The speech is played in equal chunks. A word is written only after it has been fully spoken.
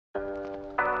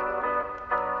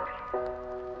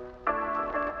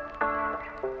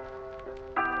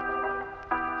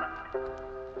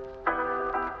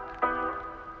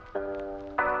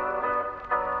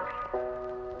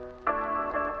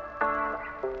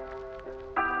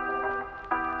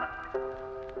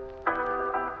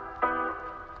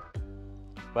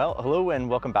Well, hello and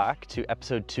welcome back to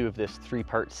episode 2 of this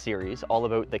 3-part series all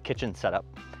about the kitchen setup.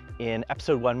 In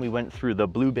episode 1, we went through the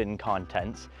blue bin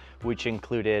contents, which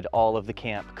included all of the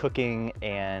camp cooking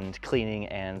and cleaning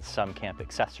and some camp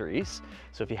accessories.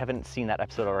 So if you haven't seen that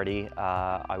episode already,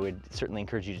 I would certainly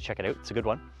encourage you to check it out. It's a good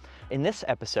one. In this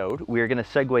episode, we're going to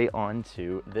segue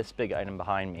onto this big item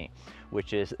behind me,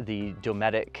 which is the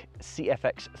Dometic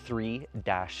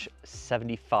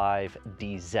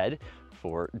CFX3-75DZ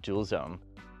for dual zone.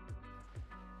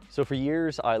 So for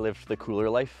years I lived the cooler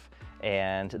life,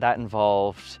 and that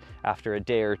involved, after a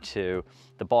day or two,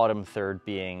 the bottom third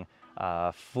being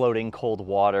floating cold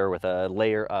water with a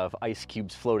layer of ice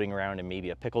cubes floating around and maybe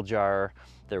a pickle jar.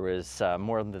 There was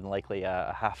more than likely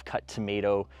a half-cut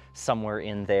tomato somewhere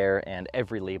in there, and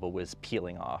every label was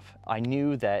peeling off. I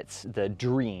knew that the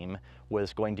dream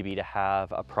was going to be to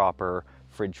have a proper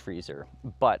fridge freezer,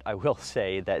 but I will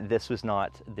say that this was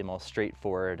not the most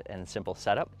straightforward and simple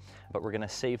setup, but we're going to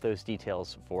save those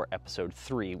details for episode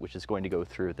 3, which is going to go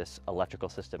through this electrical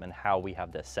system and how we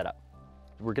have this set up.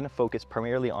 We're going to focus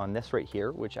primarily on this right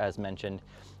here, which, as mentioned,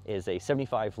 is a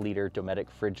 75-liter Dometic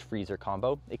fridge-freezer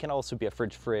combo. It can also be a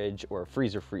fridge-fridge or a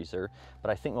freezer-freezer, but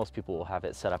I think most people will have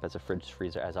it set up as a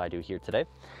fridge-freezer, as I do here today.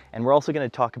 And we're also going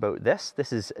to talk about this.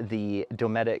 This is the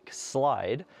Dometic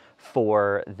slide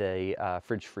for the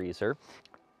fridge-freezer.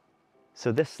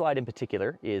 So this slide in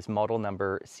particular is model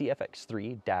number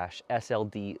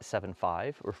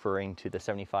CFX3-SLD75, referring to the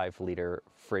 75-liter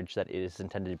fridge that it is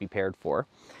intended to be paired for.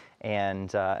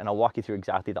 And I'll walk you through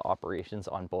exactly the operations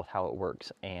on both how it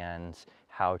works and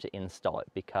how to install it,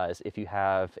 because if you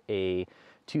have a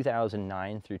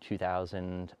 2009 through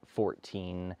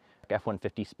 2014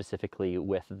 F-150 specifically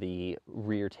with the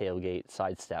rear tailgate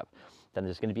side step, then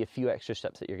there's going to be a few extra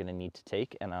steps that you're going to need to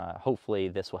take, and hopefully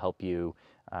this will help you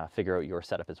figure out your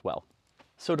setup as well.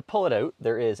 So to pull it out,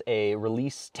 there is a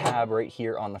release tab right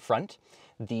here on the front.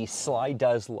 The slide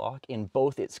does lock in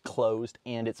both its closed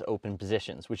and its open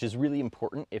positions, which is really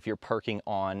important if you're parking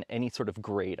on any sort of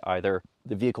grade, either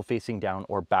the vehicle facing down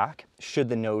or back. Should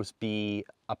the nose be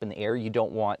up in the air, you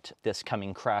don't want this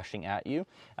coming crashing at you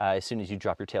as soon as you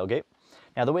drop your tailgate.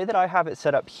 Now, the way that I have it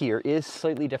set up here is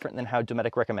slightly different than how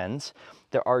Dometic recommends.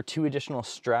 There are 2 additional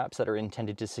straps that are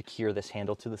intended to secure this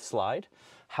handle to the slide.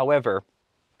 However,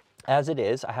 as it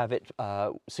is, I have it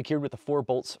secured with the 4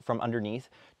 bolts from underneath,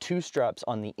 2 straps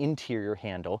on the interior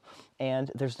handle, and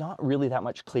there's not really that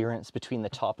much clearance between the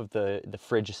top of the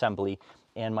fridge assembly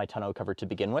and my tonneau cover to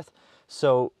begin with.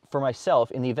 So for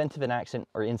myself, in the event of an accident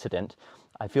or incident,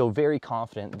 I feel very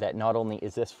confident that not only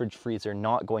is this fridge freezer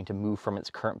not going to move from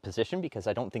its current position, because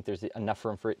I don't think there's enough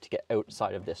room for it to get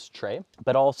outside of this tray,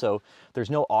 but also there's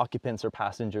no occupants or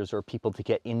passengers or people to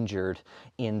get injured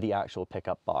in the actual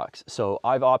pickup box. So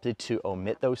I've opted to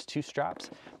omit those 2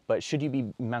 straps, but should you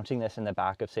be mounting this in the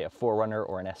back of, say, a 4Runner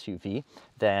or an SUV,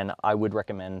 then I would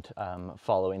recommend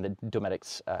following the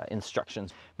Dometic's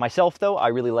instructions. Myself, though, I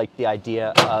really like the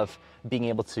idea of being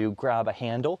able to grab a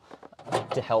handle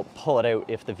to help pull it out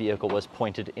if the vehicle was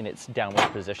pointed in its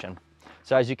downward position.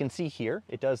 So as you can see here,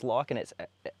 it does lock in its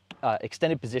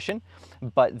extended position,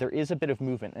 but there is a bit of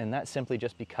movement, and that's simply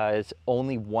just because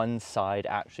only one side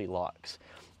actually locks.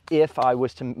 If I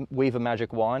was to wave a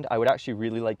magic wand, I would actually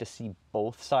really like to see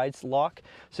both sides lock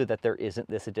so that there isn't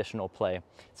this additional play.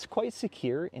 It's quite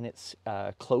secure in its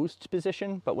closed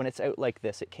position, but when it's out like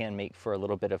this, it can make for a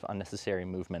little bit of unnecessary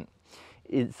movement.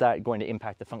 Is that going to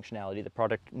impact the functionality of the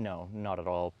product? No, not at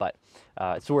all, but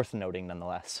it's worth noting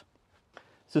nonetheless.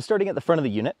 So starting at the front of the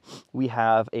unit, we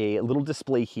have a little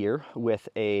display here with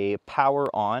a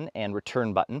power on and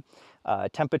return button,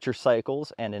 temperature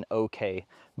cycles, and an OK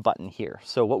button here.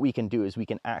 So what we can do is we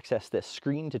can access this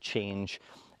screen to change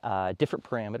different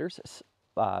parameters.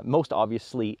 Most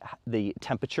obviously the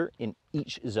temperature in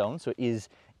each zone, so it is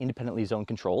independently zone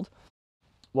controlled.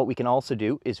 What we can also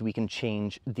do is we can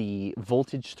change the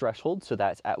voltage threshold, so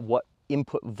that's at what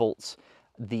input volts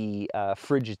the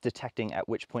fridge is detecting at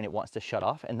which point it wants to shut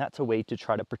off, and that's a way to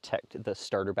try to protect the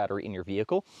starter battery in your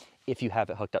vehicle if you have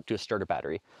it hooked up to a starter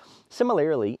battery.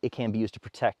 Similarly, it can be used to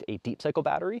protect a deep cycle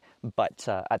battery, but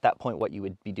at that point what you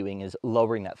would be doing is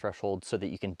lowering that threshold so that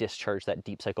you can discharge that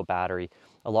deep cycle battery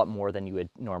a lot more than you would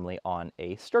normally on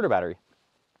a starter battery.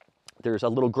 There's a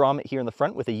little grommet here in the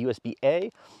front with a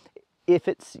USB-A. If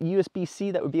it's USB-C,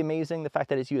 that would be amazing. The fact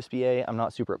that it's USB-A, I'm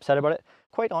not super upset about it.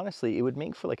 Quite honestly, it would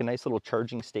make for like a nice little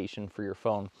charging station for your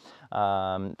phone.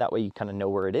 That way you kind of know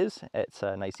where it is. It's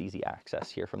a nice easy access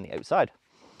here from the outside.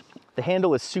 The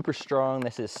handle is super strong.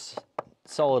 This is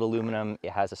solid aluminum.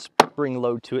 It has a spring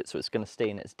load to it, so it's going to stay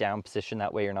in its down position.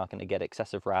 That way you're not going to get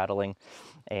excessive rattling.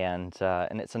 And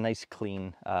it's a nice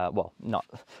clean, well, not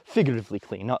figuratively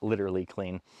clean, not literally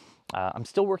clean. I'm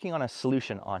still working on a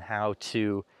solution on how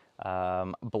to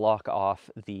block off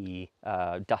the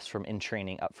dust from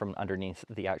entraining up from underneath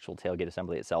the actual tailgate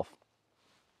assembly itself.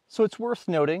 So it's worth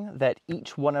noting that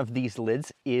each one of these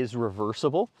lids is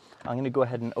reversible. I'm going to go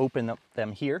ahead and open up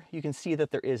them here. You can see that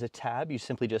there is a tab. You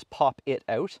simply just pop it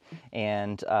out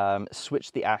and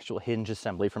switch the actual hinge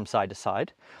assembly from side to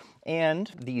side.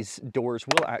 And these doors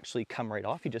will actually come right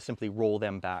off. You just simply roll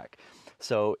them back.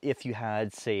 So if you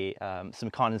had, say, some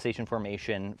condensation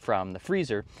formation from the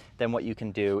freezer, then what you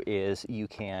can do is you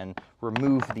can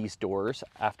remove these doors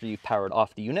after you've powered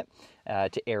off the unit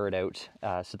to air it out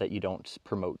so that you don't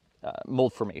promote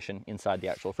mold formation inside the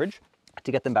actual fridge.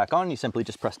 To get them back on, you simply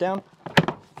just press down,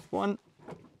 1,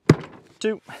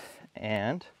 2,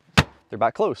 and they're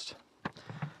back closed.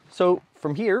 So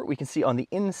from here, we can see on the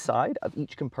inside of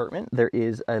each compartment, there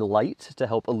is a light to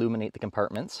help illuminate the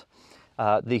compartments.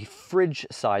 The fridge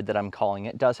side that I'm calling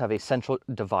it does have a central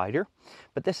divider,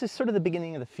 but this is sort of the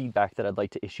beginning of the feedback that I'd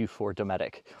like to issue for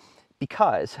Dometic,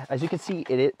 because as you can see,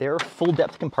 there are full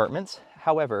depth compartments.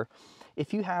 However,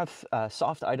 if you have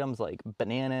soft items like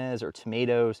bananas or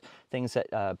tomatoes, things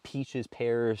that peaches,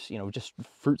 pears, you know, just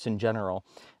fruits in general,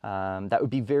 that would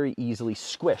be very easily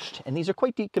squished. And these are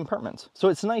quite deep compartments. So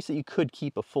it's nice that you could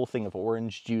keep a full thing of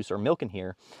orange juice or milk in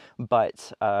here,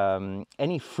 but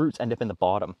any fruits end up in the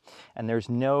bottom. And there's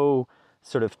no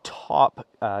sort of top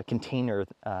container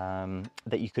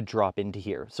that you could drop into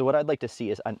here. So what I'd like to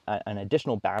see is an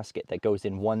additional basket that goes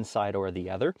in one side or the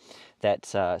other that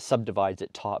subdivides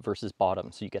it top versus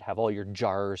bottom. So you could have all your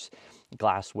jars,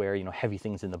 glassware, you know, heavy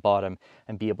things in the bottom,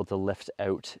 and be able to lift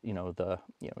out, you know,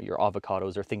 your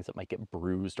avocados or things that might get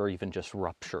bruised or even just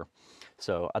rupture.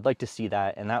 So I'd like to see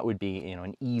that, and that would be, you know,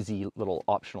 an easy little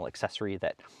optional accessory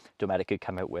that Dometic could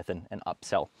come out with and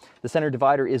upsell. The center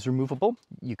divider is removable.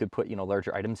 You could put, you know,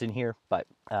 larger items in here, but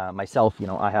myself, you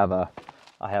know, I have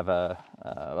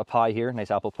a pie here,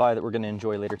 nice apple pie that we're going to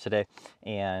enjoy later today,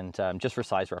 and just for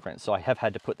size reference. So I have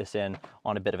had to put this in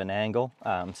on a bit of an angle,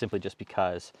 simply just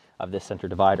because of this center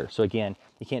divider. So again,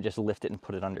 you can't just lift it and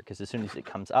put it under, because as soon as it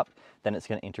comes up, then it's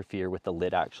going to interfere with the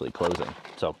lid actually closing.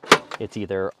 So it's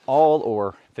either all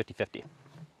or 50-50.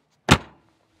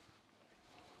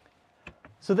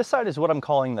 So this side is what I'm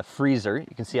calling the freezer.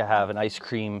 You can see I have an ice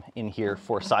cream in here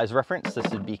for size reference.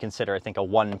 This would be considered, I think, a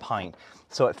 1 pint.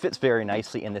 So it fits very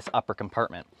nicely in this upper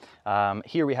compartment.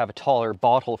 Here we have a taller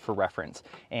bottle for reference.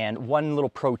 And one little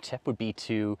pro tip would be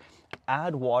to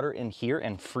add water in here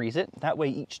and freeze it. That way,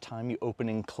 each time you open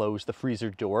and close the freezer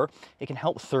door, it can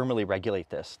help thermally regulate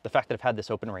this. The fact that I've had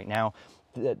this open right now,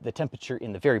 the temperature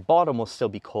in the very bottom will still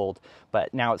be cold,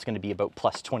 but now it's going to be about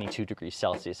plus 22 degrees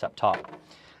Celsius up top.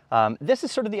 This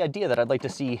is sort of the idea that I'd like to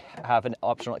see have an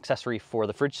optional accessory for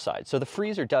the fridge side. So the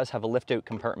freezer does have a lift out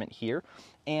compartment here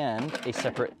and a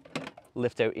separate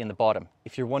lift out in the bottom.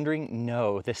 If you're wondering,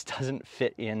 no, this doesn't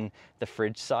fit in the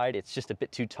fridge side. It's just a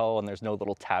bit too tall and there's no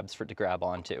little tabs for it to grab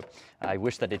onto. I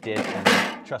wish that it did,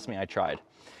 and trust me, I tried.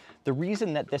 The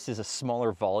reason that this is a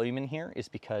smaller volume in here is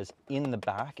because in the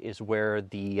back is where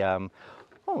the, oh,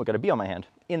 I've got a bee on my hand.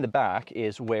 In the back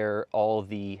is where all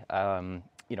the,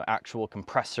 you know, actual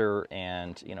compressor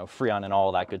and, you know, Freon and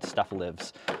all that good stuff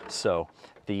lives. So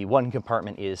the one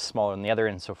compartment is smaller than the other,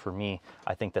 and so for me,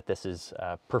 I think that this is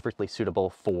perfectly suitable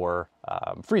for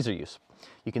freezer use.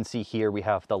 You can see here we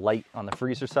have the light on the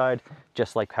freezer side,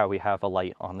 just like how we have a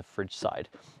light on the fridge side.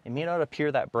 It may not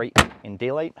appear that bright in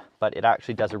daylight, but it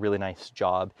actually does a really nice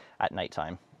job at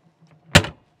nighttime.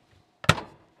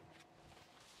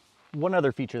 One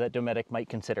other feature that Dometic might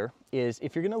consider is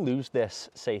if you're going to lose this,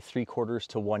 say, 3/4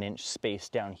 to 1 inch space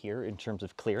down here in terms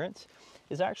of clearance,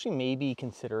 is actually maybe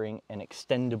considering an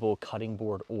extendable cutting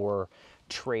board or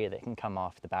tray that can come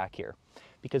off the back here.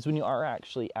 Because when you are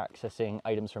actually accessing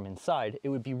items from inside, it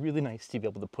would be really nice to be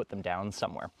able to put them down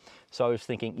somewhere. So I was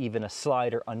thinking even a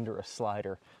slider under a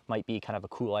slider might be kind of a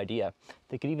cool idea.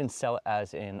 They could even sell it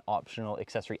as an optional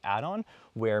accessory add-on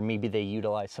where maybe they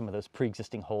utilize some of those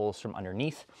pre-existing holes from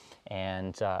underneath,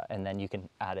 and then you can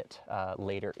add it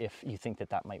later if you think that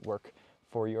that might work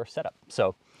for your setup.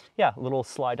 So yeah, a little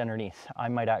slide underneath. I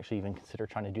might actually even consider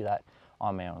trying to do that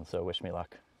on my own, so wish me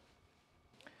luck.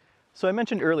 So I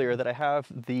mentioned earlier that I have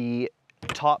the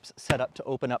tops set up to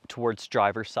open up towards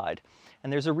driver's side,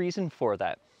 and there's a reason for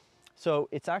that. So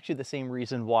it's actually the same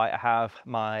reason why I have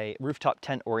my rooftop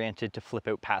tent oriented to flip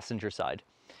out passenger side.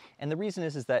 And the reason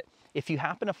is that if you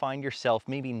happen to find yourself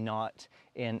maybe not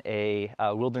in a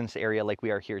wilderness area like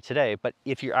we are here today, but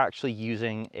if you're actually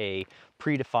using a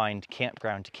predefined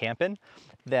campground to camp in,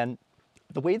 then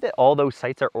the way that all those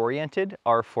sites are oriented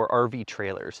are for RV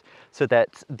trailers, so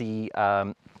that the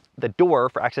door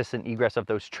for access and egress of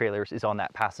those trailers is on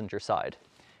that passenger side.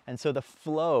 And so the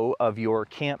flow of your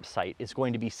campsite is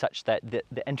going to be such that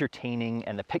the entertaining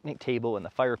and the picnic table and the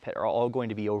fire pit are all going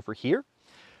to be over here.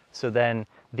 So then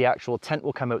the actual tent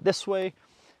will come out this way.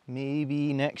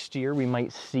 Maybe next year we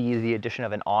might see the addition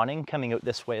of an awning coming out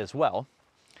this way as well.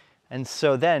 And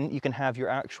so then you can have your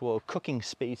actual cooking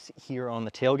space here on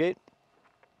the tailgate,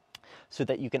 so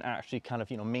that you can actually kind of,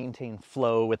 maintain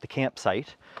flow with the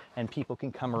campsite, and people can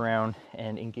come around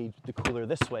and engage the cooler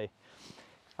this way.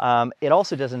 It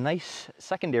also does a nice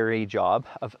secondary job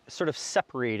of sort of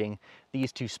separating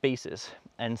these two spaces.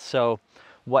 And so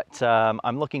what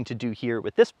I'm looking to do here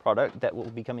with this product that will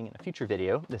be coming in a future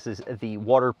video, this is the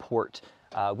Waterport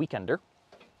Weekender,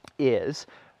 is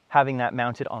having that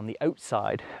mounted on the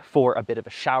outside for a bit of a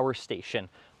shower station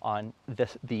on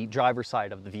the driver's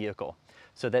side of the vehicle,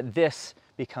 so that this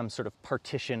becomes sort of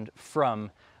partitioned from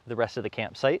the rest of the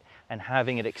campsite, and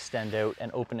having it extend out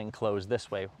and open and close this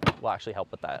way will actually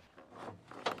help with that.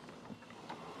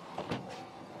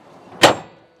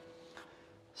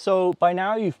 So by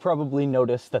now you've probably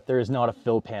noticed that there is not a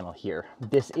fill panel here.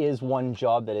 This is one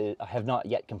job that I have not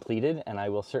yet completed, and I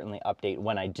will certainly update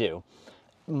when I do.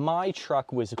 My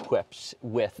truck was equipped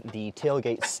with the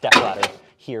tailgate stepladder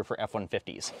here for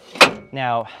F-150s.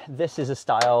 Now, this is a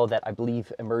style that I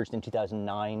believe emerged in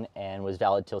 2009 and was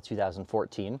valid till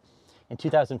 2014. In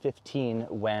 2015,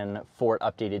 when Ford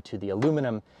updated to the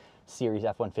aluminum series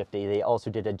F-150, they also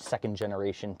did a second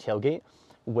generation tailgate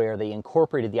where they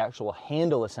incorporated the actual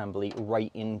handle assembly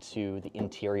right into the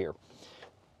interior.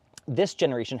 This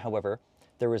generation, however,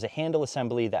 there was a handle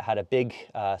assembly that had a big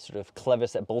sort of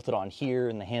clevis that bolted on here,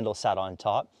 and the handle sat on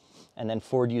top. And then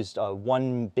Ford used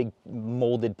one big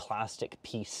molded plastic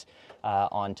piece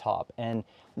on top. And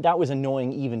that was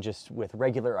annoying even just with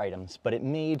regular items, but it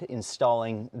made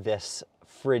installing this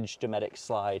fridge Dometic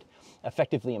slide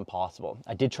effectively impossible.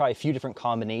 I did try a few different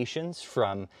combinations,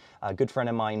 from a good friend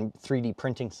of mine 3D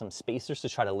printing some spacers to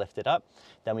try to lift it up.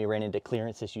 Then we ran into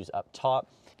clearance issues up top.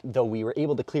 Though we were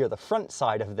able to clear the front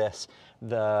side of this,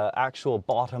 the actual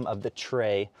bottom of the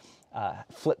tray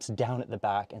flips down at the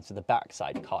back, and so the back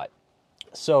side caught.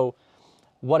 So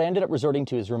what I ended up resorting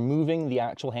to is removing the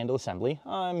actual handle assembly.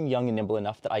 I'm young and nimble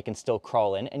enough that I can still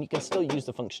crawl in, and you can still use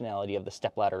the functionality of the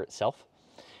stepladder itself.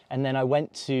 And then I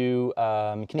went to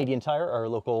Canadian Tire, our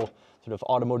local sort of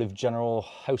automotive general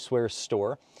houseware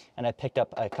store, and I picked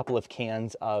up a couple of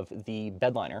cans of the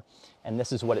bed liner, and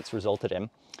this is what it's resulted in.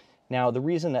 Now, the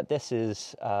reason that this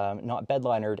is not bed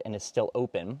linered and is still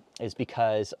open is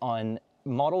because on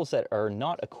models that are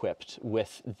not equipped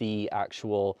with the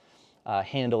actual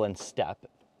handle and step,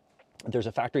 there's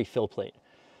a factory fill plate.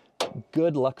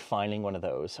 Good luck finding one of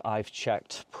those. I've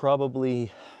checked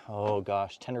probably, oh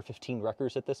gosh, 10 or 15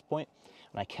 wreckers at this point,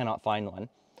 and I cannot find one.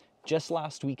 Just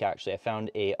last week, actually, I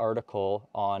found an article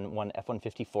on one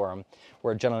F-150 forum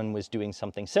where a gentleman was doing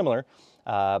something similar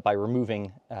by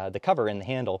removing the cover in the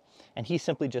handle, and he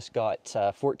simply just got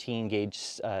 14 gauge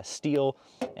steel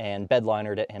and bed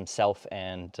linered it himself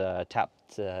and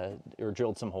tapped or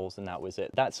drilled some holes, and that was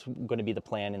it. That's going to be the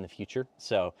plan in the future,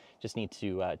 so just need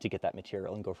to get that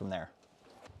material and go from there.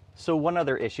 So one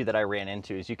other issue that I ran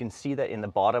into is you can see that in the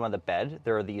bottom of the bed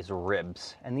there are these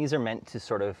ribs, and these are meant to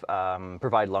sort of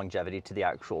provide longevity to the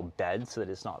actual bed so that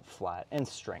it's not flat, and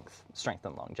strength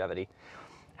and longevity.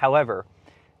 However,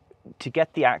 to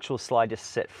get the actual slide to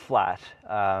sit flat,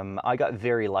 I got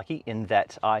very lucky in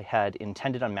that I had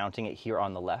intended on mounting it here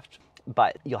on the left,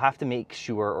 but you'll have to make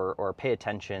sure or pay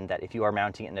attention that if you are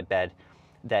mounting it in a bed,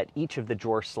 that each of the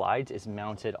drawer slides is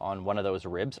mounted on one of those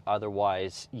ribs.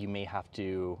 Otherwise, you may have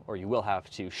to, or you will have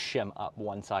to, shim up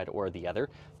one side or the other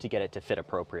to get it to fit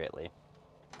appropriately.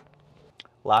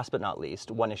 Last but not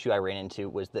least, one issue I ran into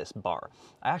was this bar.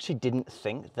 I actually didn't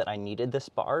think that I needed this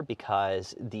bar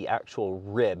because the actual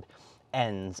rib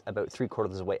ends about 3/4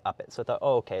 of the way up it. So I thought,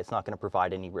 oh, okay, it's not going to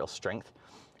provide any real strength.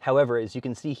 However, as you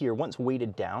can see here, once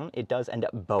weighted down, it does end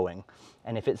up bowing.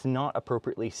 And if it's not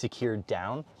appropriately secured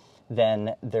down,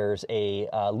 then there's a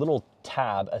little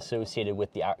tab associated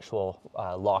with the actual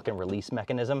lock and release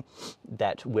mechanism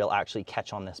that will actually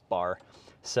catch on this bar.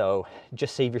 So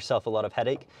just save yourself a lot of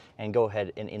headache and go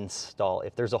ahead and install.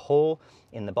 If there's a hole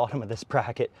in the bottom of this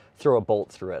bracket, throw a bolt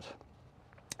through it.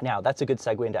 Now, that's a good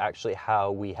segue into actually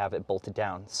how we have it bolted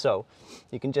down. So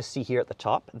you can just see here at the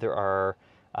top, there are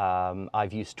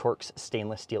I've used Torx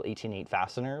stainless steel 18/8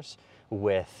 fasteners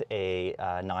with a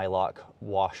nylock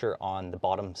washer on the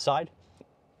bottom side.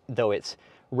 Though it's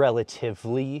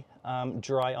relatively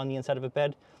dry on the inside of a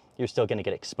bed, you're still going to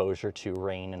get exposure to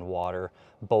rain and water,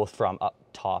 both from up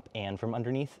top and from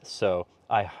underneath. So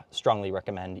I strongly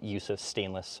recommend use of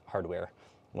stainless hardware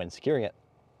when securing it.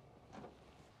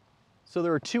 So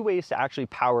there are two ways to actually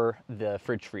power the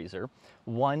fridge freezer.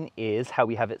 One is how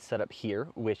we have it set up here,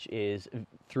 which is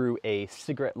through a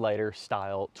cigarette lighter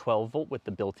style 12 volt with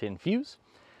the built-in fuse.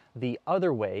 The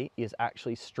other way is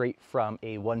actually straight from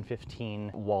a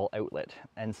 115 wall outlet.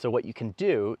 And so what you can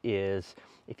do is,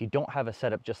 if you don't have a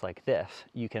setup just like this,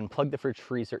 you can plug the fridge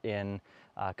freezer in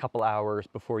a couple hours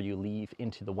before you leave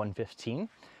into the 115,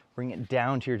 bring it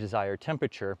down to your desired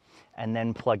temperature, and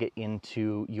then plug it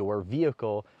into your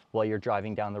vehicle while you're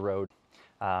driving down the road.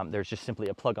 There's just simply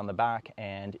a plug on the back,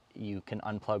 and you can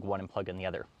unplug one and plug in the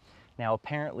other. Now,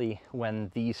 apparently, when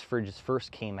these fridges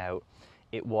first came out,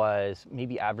 it was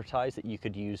maybe advertised that you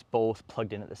could use both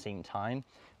plugged in at the same time,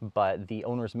 but the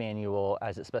owner's manual,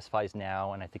 as it specifies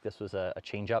now, and I think this was a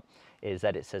change up, is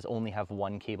that it says only have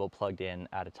one cable plugged in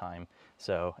at a time.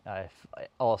 So if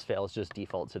all else fails, just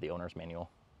default to the owner's manual.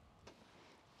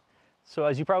 So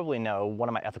as you probably know, one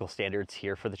of my ethical standards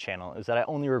here for the channel is that I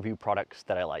only review products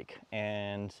that I like.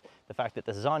 And the fact that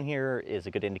this is on here is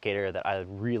a good indicator that I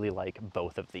really like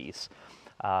both of these.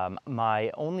 My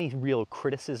only real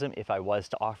criticism, if I was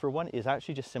to offer one, is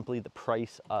actually just simply the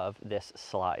price of this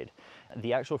slide.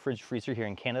 The actual fridge freezer here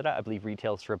in Canada, I believe,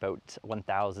 retails for about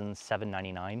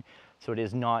 $1,799. So it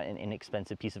is not an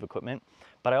inexpensive piece of equipment.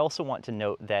 But I also want to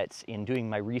note that in doing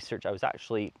my research, I was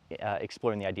actually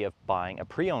exploring the idea of buying a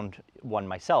pre-owned one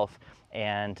myself.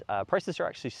 And prices are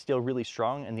actually still really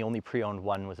strong, and the only pre-owned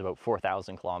one was about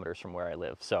 4,000 kilometers from where I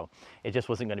live. So it just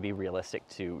wasn't going to be realistic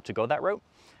to go that route.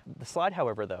 The slide,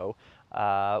 however, though,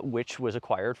 which was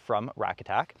acquired from Rack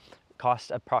Attack,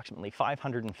 cost approximately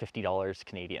 $550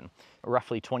 Canadian,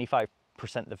 roughly 25%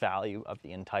 the value of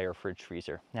the entire fridge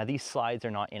freezer. Now, these slides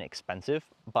are not inexpensive,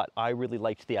 but I really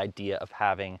liked the idea of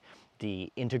having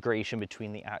the integration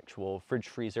between the actual fridge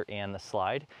freezer and the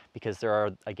slide, because there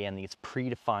are, again, these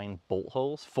predefined bolt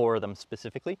holes for them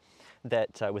specifically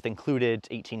that with included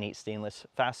 18/8 stainless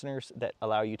fasteners that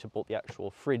allow you to bolt the actual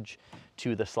fridge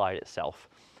to the slide itself.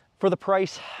 For the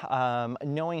price,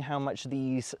 knowing how much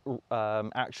these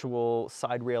actual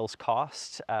side rails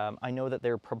cost, I know that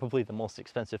they're probably the most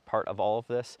expensive part of all of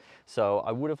this. So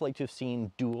I would have liked to have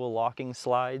seen dual locking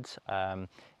slides.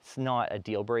 It's not a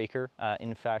deal breaker.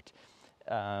 In fact,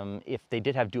 if they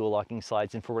did have dual locking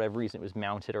slides and for whatever reason it was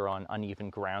mounted or on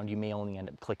uneven ground, you may only end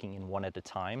up clicking in one at a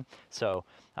time. So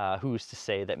who's to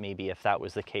say that maybe if that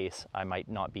was the case, I might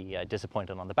not be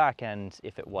disappointed on the back end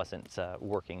if it wasn't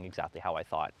working exactly how I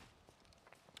thought.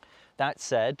 That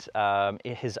said,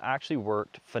 it has actually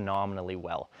worked phenomenally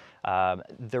well.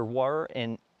 There were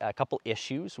a couple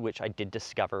issues which I did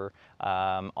discover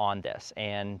on this,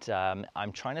 and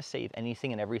I'm trying to save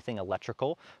anything and everything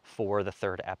electrical for the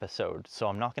third episode. So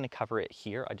I'm not going to cover it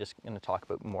here. I'm just going to talk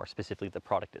about more specifically the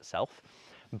product itself.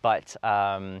 But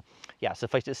yeah,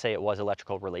 suffice to say it was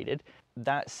electrical related.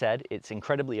 That said, it's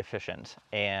incredibly efficient,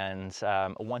 and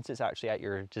once it's actually at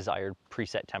your desired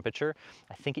preset temperature,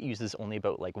 I think it uses only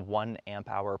about like 1 amp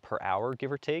hour per hour,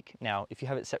 give or take. Now, if you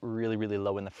have it set really, really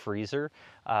low in the freezer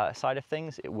side of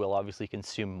things, it will obviously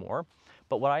consume more.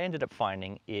 But what I ended up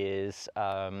finding is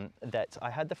that I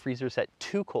had the freezer set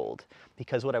too cold,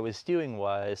 because what I was doing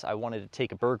was I wanted to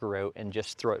take a burger out and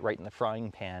just throw it right in the frying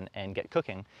pan and get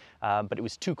cooking, but it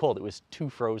was too cold, it was too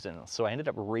frozen. So I ended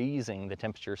up raising the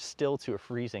temperature still to a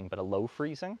freezing, but a low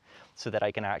freezing, so that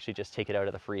I can actually just take it out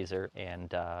of the freezer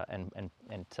and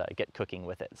get cooking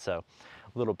with it. So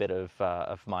a little bit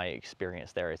of my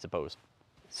experience there, I suppose.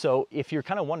 So if you're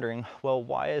kind of wondering, well,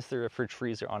 why is there a fridge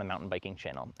freezer on a mountain biking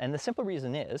channel? And the simple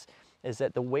reason is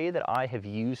that the way that I have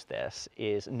used this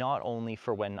is not only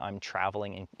for when I'm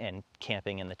traveling and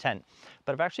camping in the tent,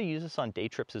 but I've actually used this on day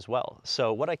trips as well.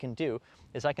 So what I can do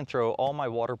is I can throw all my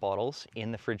water bottles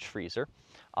in the fridge freezer.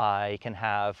 I can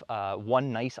have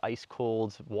one nice ice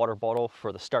cold water bottle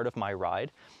for the start of my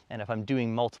ride. And if I'm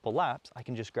doing multiple laps, I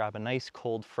can just grab a nice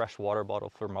cold fresh water bottle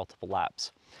for multiple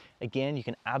laps. Again, you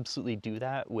can absolutely do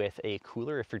that with a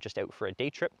cooler if you're just out for a day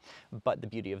trip. But the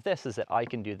beauty of this is that I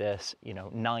can do this,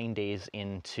 9 days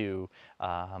into,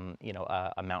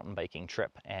 a mountain biking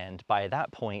trip. And by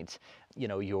that point,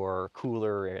 your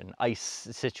cooler and ice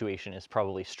situation is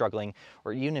probably struggling,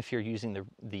 or even if you're using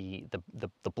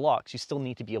the blocks, you still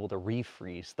need to be able to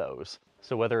refreeze those.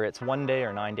 So whether it's 1 day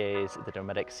or 9 days, the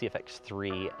Dometic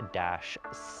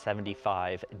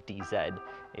CFX3-75DZ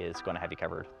is going to have you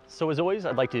covered. So as always,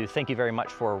 I'd like to thank you very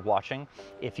much for watching.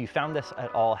 If you found this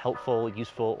at all helpful,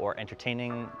 useful, or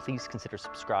entertaining, please consider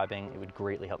subscribing. It would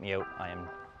greatly help me out. I am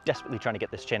desperately trying to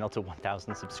get this channel to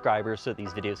 1,000 subscribers so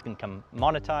these videos can come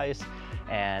monetized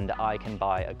and I can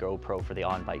buy a GoPro for the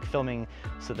on-bike filming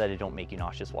so that I don't make you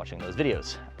nauseous watching those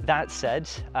videos. That said,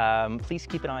 please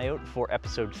keep an eye out for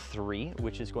episode 3,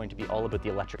 which is going to be all about the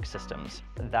electric systems.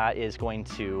 That is going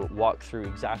to walk through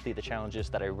exactly the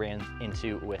challenges that I ran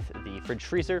into with the fridge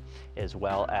freezer, as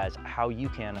well as how you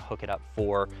can hook it up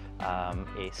for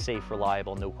a safe,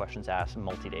 reliable, no questions asked,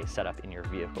 multi-day setup in your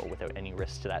vehicle without any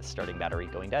risk to that starting battery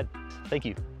going dead. Thank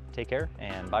you, take care,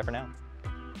 and bye for now.